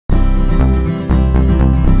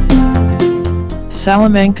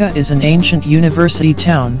Salamanca is an ancient university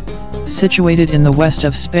town, situated in the west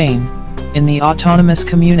of Spain, in the autonomous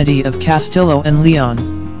community of Castilla and Leon.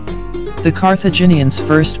 The Carthaginians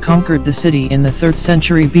first conquered the city in the 3rd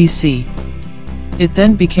century BC. It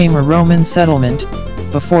then became a Roman settlement,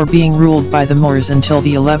 before being ruled by the Moors until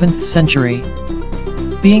the 11th century.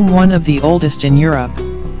 Being one of the oldest in Europe,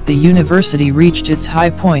 the university reached its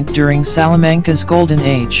high point during Salamanca's Golden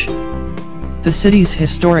Age. The city's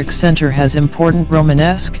historic center has important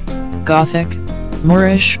Romanesque, Gothic,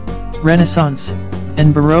 Moorish, Renaissance,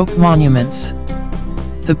 and Baroque monuments.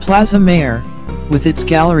 The Plaza Mayor, with its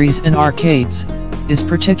galleries and arcades, is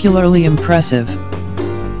particularly impressive.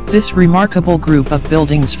 This remarkable group of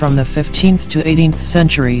buildings from the 15th to 18th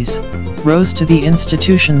centuries rose to the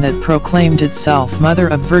institution that proclaimed itself Mother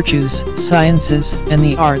of Virtues, Sciences, and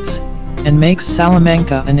the Arts, and makes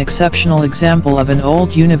Salamanca an exceptional example of an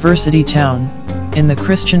old university town, in the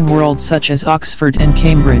Christian world such as Oxford and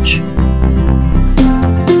Cambridge.